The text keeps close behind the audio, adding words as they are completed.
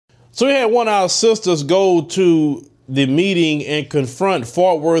So we had one of our sisters go to the meeting and confront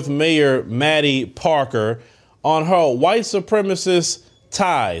Fort Worth Mayor Mattie Parker on her white supremacist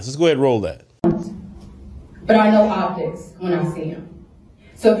ties. Let's go ahead and roll that. But I know optics when I see them.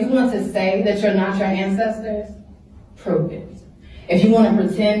 So if you want to say that you're not your ancestors, prove it. If you want to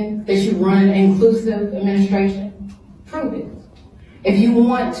pretend that you run an inclusive administration, prove it. If you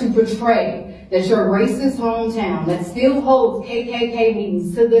want to portray that your racist hometown that still holds KKK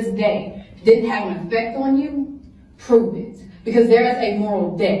meetings to this day didn't have an effect on you, prove it. Because there is a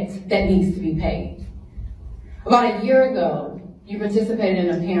moral debt that needs to be paid. About a year ago, you participated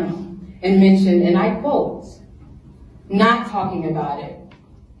in a panel and mentioned, and I quote, "Not talking about it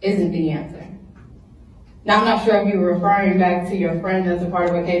isn't the answer." Now, I'm not sure if you were referring back to your friend as a part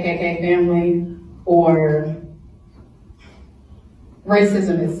of a KKK family or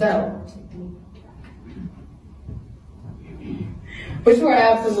racism itself. But you are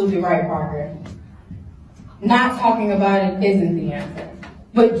absolutely right, Parker. Not talking about it isn't the answer.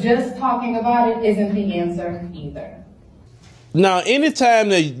 But just talking about it isn't the answer either. Now, anytime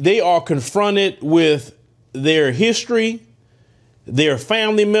that they are confronted with their history, their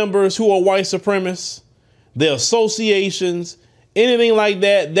family members who are white supremacists, their associations, anything like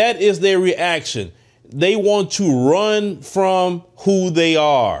that, that is their reaction. They want to run from who they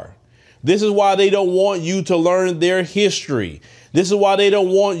are. This is why they don't want you to learn their history. This is why they don't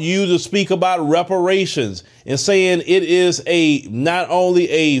want you to speak about reparations and saying it is not only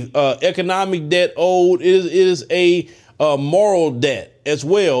a economic debt owed, it is a moral debt as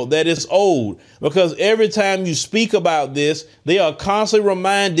well that is owed. Because every time you speak about this, they are constantly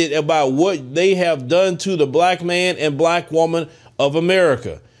reminded about what they have done to the black man and black woman of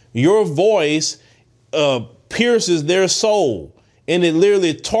America. Your voice pierces their soul, and it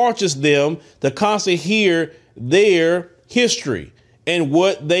literally tortures them to constantly hear their history and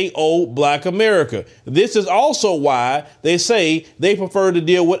what they owe black America. This is also why they say they prefer to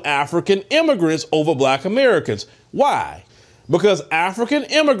deal with African immigrants over black Americans. Why? Because African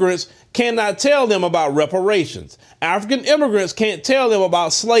immigrants cannot tell them about reparations. African immigrants can't tell them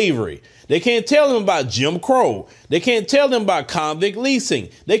about slavery. They can't tell them about Jim Crow. They can't tell them about convict leasing.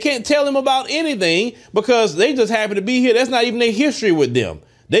 They can't tell them about anything because they just happen to be here. That's not even their history with them.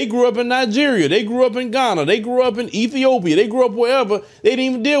 They grew up in Nigeria. They grew up in Ghana. They grew up in Ethiopia. They grew up wherever. They didn't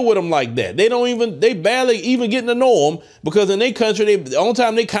even deal with them like that. They barely even getting to know them because in their country, the only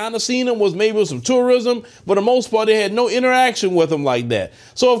time they kind of seen them was maybe with some tourism. But for the most part, they had no interaction with them like that.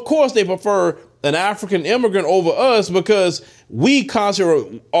 So, of course, they prefer an African immigrant over us because we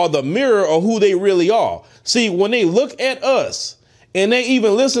constantly are the mirror of who they really are. See, when they look at us and they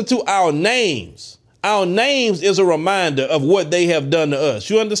even listen to our names is a reminder of what they have done to us.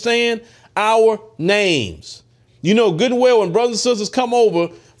 You understand? Our names. You know good and well when brothers and sisters come over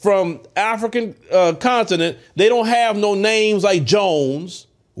from African continent, they don't have no names like Jones,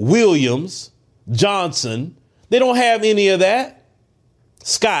 Williams, Johnson. They don't have any of that.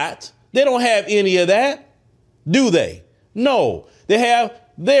 Scott. They don't have any of that, do they? No, they have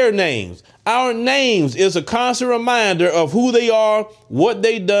their names. Our names is a constant reminder of who they are, what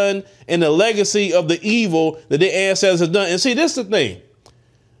they done, and the legacy of the evil that their ancestors have done. And see, this is the thing.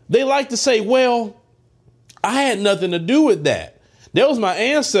 They like to say, well, I had nothing to do with that. That was my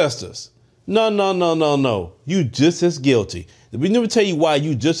ancestors. No. You just as guilty. We never tell you why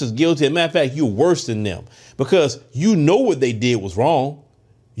you just as guilty. As a matter of fact, you're worse than them because you know what they did was wrong.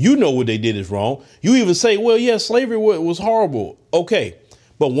 You know what they did is wrong. You even say, well, yeah, slavery was horrible. OK,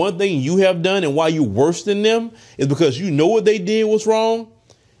 but one thing you have done and why you're worse than them is because you know what they did was wrong.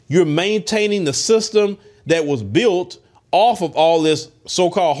 You're maintaining the system that was built off of all this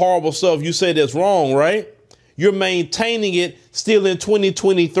so-called horrible stuff you say that's wrong, right? You're maintaining it still in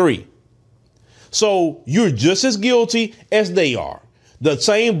 2023. So you're just as guilty as they are. The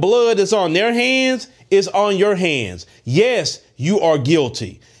same blood that's on their hands is on your hands. Yes, you are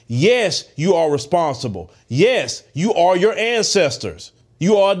guilty. Yes, you are responsible. Yes, you are your ancestors.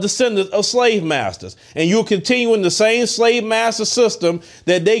 You are descendants of slave masters, and you're continuing the same slave master system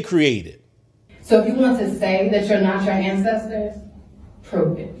that they created. So if you want to say that you're not your ancestors,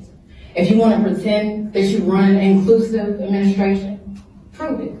 prove it. If you want to pretend that you run an inclusive administration,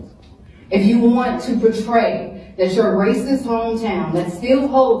 prove it. If you want to portray that your racist hometown that still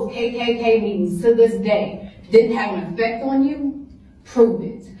holds KKK meetings to this day didn't have an effect on you, prove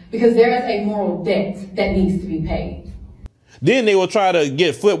it. Because there is a moral debt that needs to be paid. Then they will try to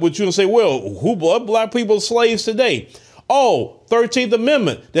get flipped with you and say, well, who black people are slaves today? Oh, 13th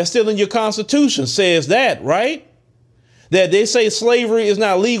Amendment, that's still in your Constitution, says that, right? That they say slavery is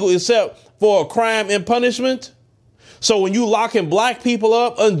not legal except for a crime and punishment. So when you locking black people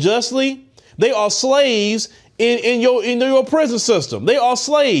up unjustly, they are slaves in your prison system. They are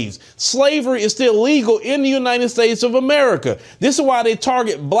slaves. Slavery is still legal in the United States of America. This is why they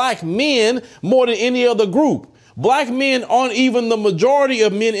target black men more than any other group. Black men aren't even the majority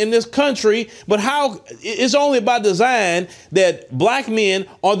of men in this country, but how it's only by design that black men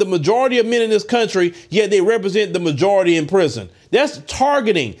are the majority of men in this country, yet they represent the majority in prison. That's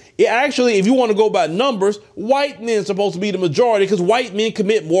targeting. Actually, if you want to go by numbers, white men are supposed to be the majority because white men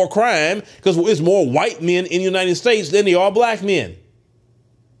commit more crime because it's more white men in the United States than there are black men.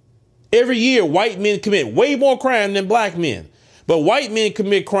 Every year, white men commit way more crime than black men, but white men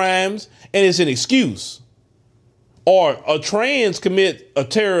commit crimes and it's an excuse. Or a trans commit a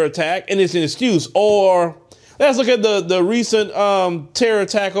terror attack and it's an excuse. Or let's look at the recent terror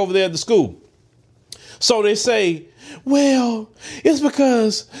attack over there at the school. So they say, well, it's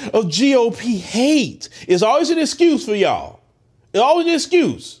because of GOP hate. It's always an excuse for y'all. It's always an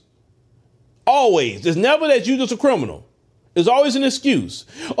excuse. Always. It's never that you just a criminal. It's always an excuse.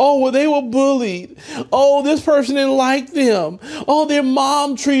 Oh, well, they were bullied. Oh, this person didn't like them. Oh, their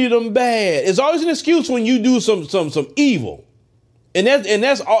mom treated them bad. It's always an excuse when you do some evil. And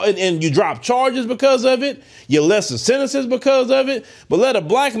that's all, and you drop charges because of it. You lessen sentences because of it. But let a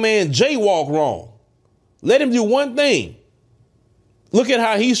black man jaywalk wrong. Let him do one thing. Look at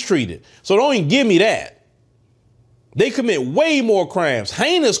how he's treated. So don't even give me that. They commit way more crimes,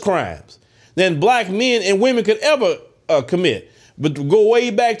 heinous crimes, than black men and women could ever commit. But go way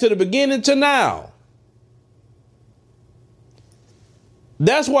back to the beginning to now.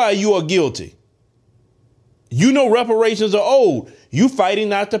 That's why you are guilty. You know reparations are owed. You fighting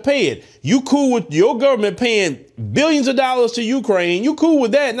not to pay it. You cool with your government paying billions of dollars to Ukraine. You cool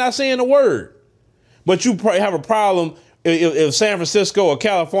with that, not saying a word. But you probably have a problem if San Francisco or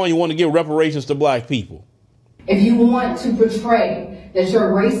California want to give reparations to black people. If you want to portray that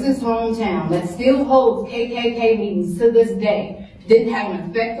your racist hometown that still holds KKK meetings to this day didn't have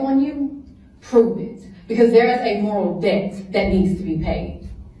an effect on you, prove it. Because there is a moral debt that needs to be paid.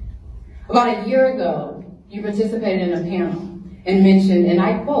 About a year ago, you participated in a panel and mentioned, and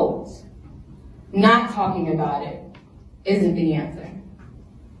I quote, "Not talking about it isn't the answer."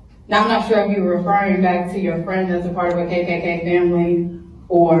 Now, I'm not sure if you were referring back to your friend as a part of a KKK family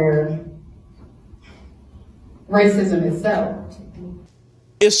or racism itself.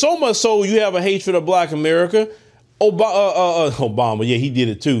 It's so much so you have a hatred of black America. Obama, yeah, he did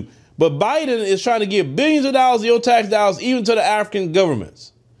it too. But Biden is trying to give billions of dollars of your tax dollars even to the African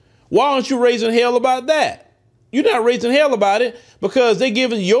governments. Why aren't you raising hell about that? You're not raising hell about it because they're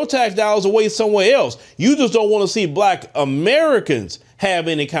giving your tax dollars away somewhere else. You just don't want to see black Americans have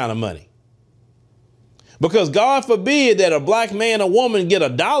any kind of money. Because God forbid that a black man or woman get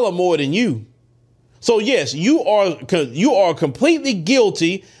 $1 more than you. So yes, you are completely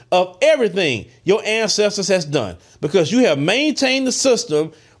guilty of everything your ancestors has done because you have maintained the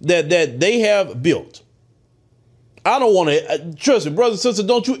system that they have built. I don't want to, trust me, brothers and sisters,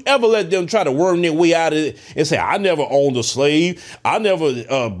 don't you ever let them try to worm their way out of it and say, I never owned a slave. I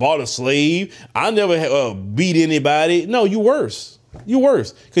never bought a slave. I never beat anybody. No, you worse. You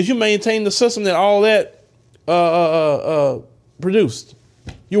worse because you maintain the system that all that produced.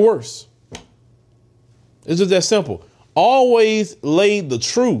 You're worse. It's just that simple. Always lay the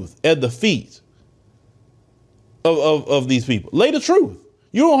truth at the feet of these people. Lay the truth.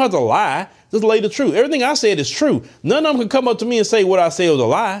 You don't have to lie. Just lay the truth. Everything I said is true. None of them can come up to me and say what I said was a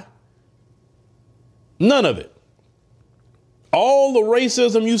lie. None of it. All the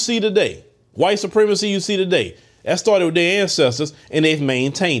racism you see today, white supremacy you see today, that started with their ancestors and they've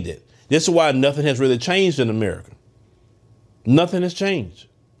maintained it. This is why nothing has really changed in America. Nothing has changed.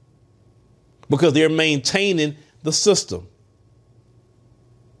 Because they're maintaining the system.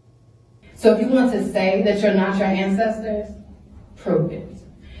 So if you want to say that you're not your ancestors, prove it.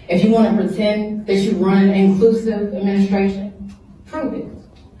 If you want to pretend that you run an inclusive administration, prove it.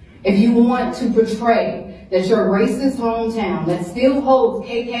 If you want to portray that your racist hometown that still holds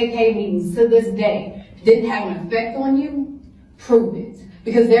KKK meetings to this day didn't have an effect on you, prove it.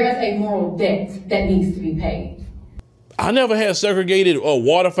 Because there is a moral debt that needs to be paid. I never had segregated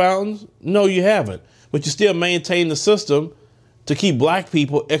water fountains. No, you haven't. But you still maintain the system to keep black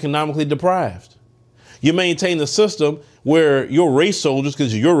people economically deprived. You maintain the system where your race soldiers,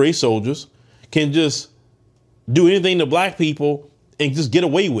 because your race soldiers, can just do anything to black people and just get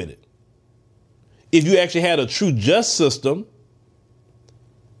away with it. If you actually had a true just system,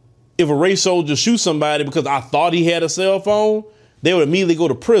 if a race soldier shoots somebody because I thought he had a cell phone, they would immediately go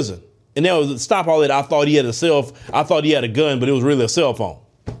to prison. And that would stop all that. I thought he had a gun, but it was really a cell phone.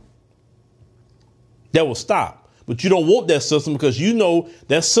 That will stop. But you don't want that system because you know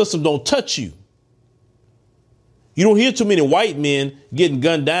that system don't touch you. You don't hear too many white men getting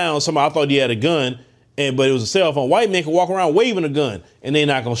gunned down. Somebody, I thought he had a gun, but it was a cell phone. White men can walk around waving a gun and they're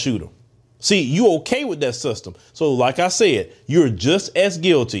not going to shoot them. See, you okay with that system. So like I said, you're just as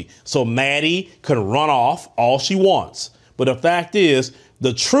guilty. So Mattie can run off all she wants. But the fact is,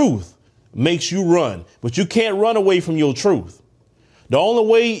 the truth makes you run, but you can't run away from your truth. The only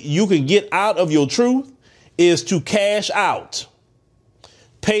way you can get out of your truth is to cash out.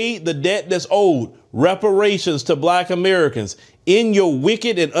 Pay the debt that's owed, reparations to Black Americans in your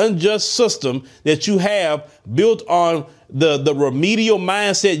wicked and unjust system that you have built on the remedial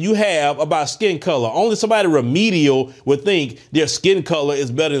mindset you have about skin color. Only somebody remedial would think their skin color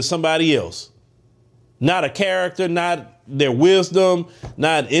is better than somebody else. Not a character, not their wisdom,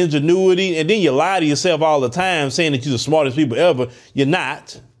 not ingenuity. And then you lie to yourself all the time saying that you're the smartest people ever. You're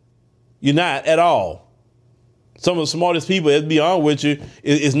not. You're not at all. Some of the smartest people, let's be honest with you,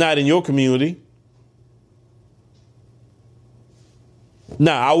 is not in your community.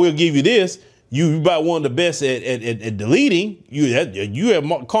 Now, I will give you this. You about one of the best at deleting. You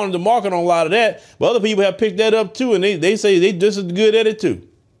have cornered the market on a lot of that. But other people have picked that up too. And they say they just as good at it too.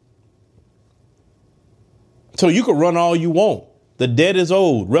 So you can run all you want. The debt is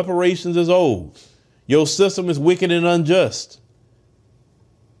old. Reparations is old. Your system is wicked and unjust.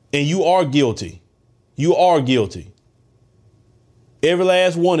 And you are guilty. You are guilty. Every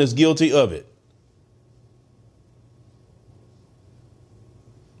last one is guilty of it.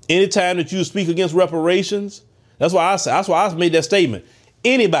 Anytime that you speak against reparations, that's why I made that statement.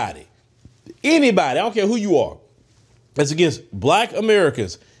 Anybody, I don't care who you are, that's against Black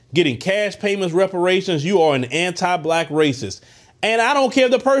Americans getting cash payments, reparations, you are an anti-Black racist. And I don't care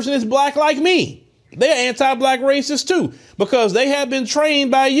if the person is Black like me. They're anti-Black racist too, because they have been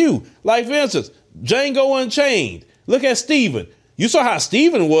trained by you. Like, for instance, Django Unchained. Look at Stephen. You saw how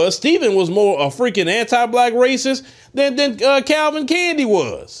Stephen was. Stephen was more a freaking anti-Black racist than Calvin Candy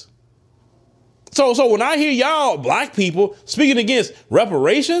was. So when I hear y'all Black people speaking against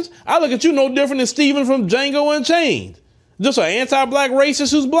reparations, I look at you no different than Stephen from Django Unchained. Just an anti-Black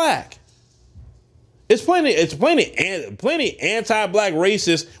racist who's Black. It's plenty anti-Black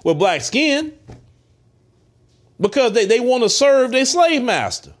racists with Black skin because they want to serve their slave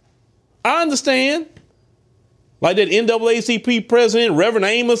master. I understand. Like that NAACP president, Reverend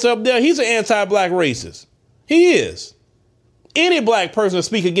Amos up there, he's an anti-Black racist. He is. Any Black person that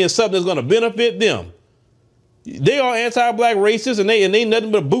speak against something that's going to benefit them, they are anti-Black racists, and they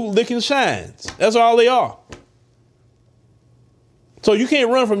nothing but boot-licking shines. That's all they are. So you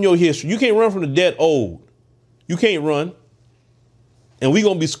can't run from your history. You can't run from the debt owed. You can't run. And we're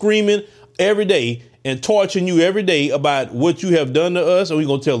going to be screaming every day and torturing you every day about what you have done to us. And we're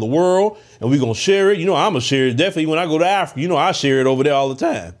going to tell the world, and we're going to share it. You know, I'm going to share it definitely when I go to Africa. You know, I share it over there all the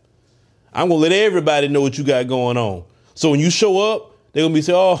time. I'm going to let everybody know what you got going on. So when you show up, they're going to be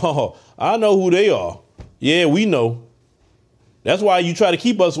saying, oh, I know who they are. Yeah, we know. That's why you try to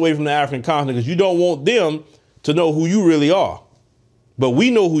keep us away from the African continent, because you don't want them to know who you really are. But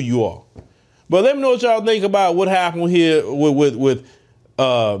we know who you are. But let me know what y'all think about what happened here with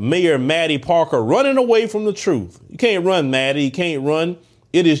Mayor Mattie Parker running away from the truth. You can't run, Mattie. You can't run.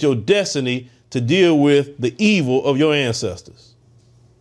 It is your destiny to deal with the evil of your ancestors.